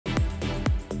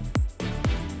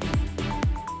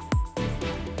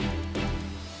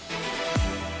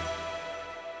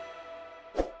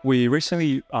We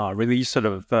recently released sort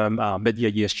of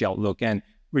mid-year ESG outlook, and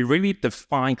we really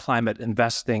define climate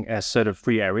investing as sort of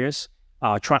three areas.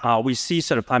 We see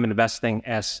sort of climate investing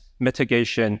as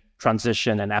mitigation,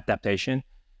 transition, and adaptation.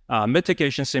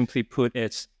 Mitigation, simply put,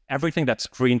 it's everything that's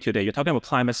green today. You're talking about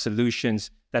climate solutions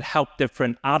that help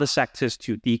different other sectors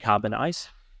to decarbonize.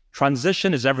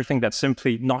 Transition is everything that's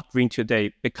simply not green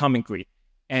today, becoming green.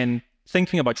 And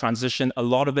thinking about transition,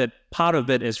 part of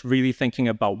it is really thinking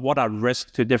about what are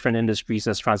risks to different industries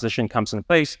as transition comes in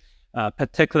place,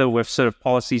 particularly with sort of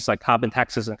policies like carbon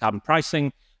taxes and carbon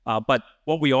pricing. But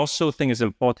what we also think is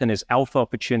important is alpha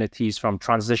opportunities from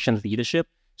transition leadership.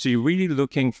 So you're really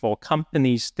looking for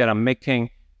companies that are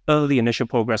making early initial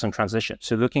progress on transition.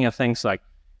 So looking at things like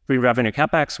free revenue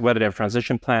capex, whether they have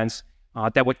transition plans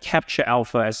that would capture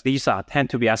alpha, as these tend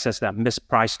to be assets that are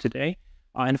mispriced today.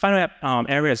 And the final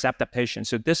area is adaptation.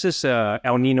 So this is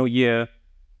El Nino year.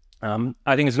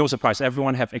 I think it's no surprise.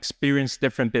 Everyone have experienced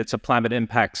different bits of climate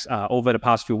impacts over the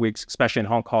past few weeks, especially in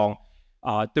Hong Kong.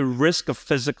 The risk of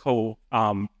physical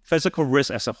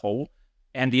risk as a whole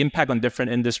and the impact on different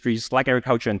industries like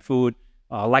agriculture and food,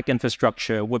 like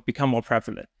infrastructure, would become more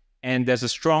prevalent. And there's a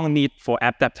strong need for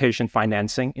adaptation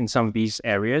financing in some of these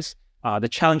areas. The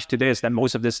challenge today is that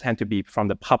most of this tend to be from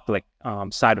the public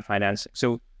side of financing.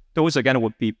 So those, again,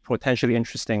 would be potentially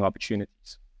interesting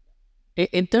opportunities.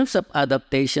 In terms of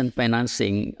adaptation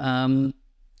financing,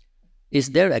 is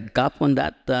there a gap on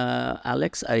that,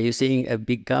 Alex? Are you seeing a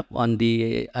big gap on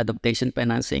the adaptation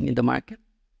financing in the market?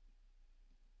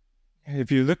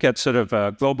 If you look at sort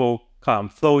of global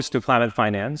flows to climate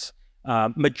finance,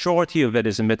 majority of it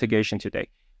is in mitigation today.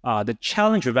 The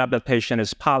challenge with adaptation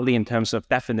is partly in terms of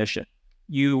definition.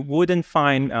 You wouldn't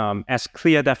find as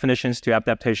clear definitions to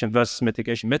adaptation versus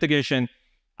mitigation. Mitigation,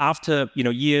 after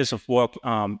years of work,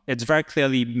 it's very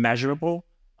clearly measurable.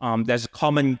 There's a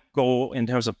common goal in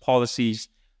terms of policies,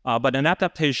 but in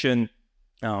adaptation,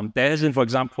 there isn't, for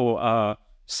example, a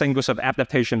single sort of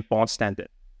adaptation bond standard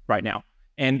right now.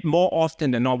 And more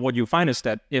often than not, what you find is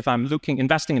that if I'm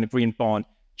investing in a green bond,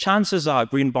 chances are a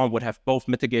green bond would have both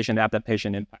mitigation and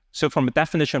adaptation impact. So from a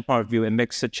definition point of view, it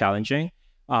makes it challenging.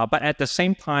 But at the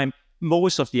same time,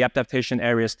 most of the adaptation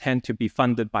areas tend to be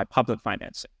funded by public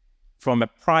financing. From a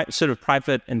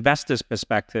private investor's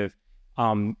perspective,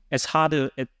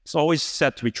 it's always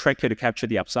said to be tricky to capture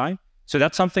the upside. So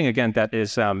that's something, again, that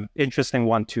is interesting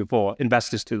for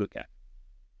investors to look at.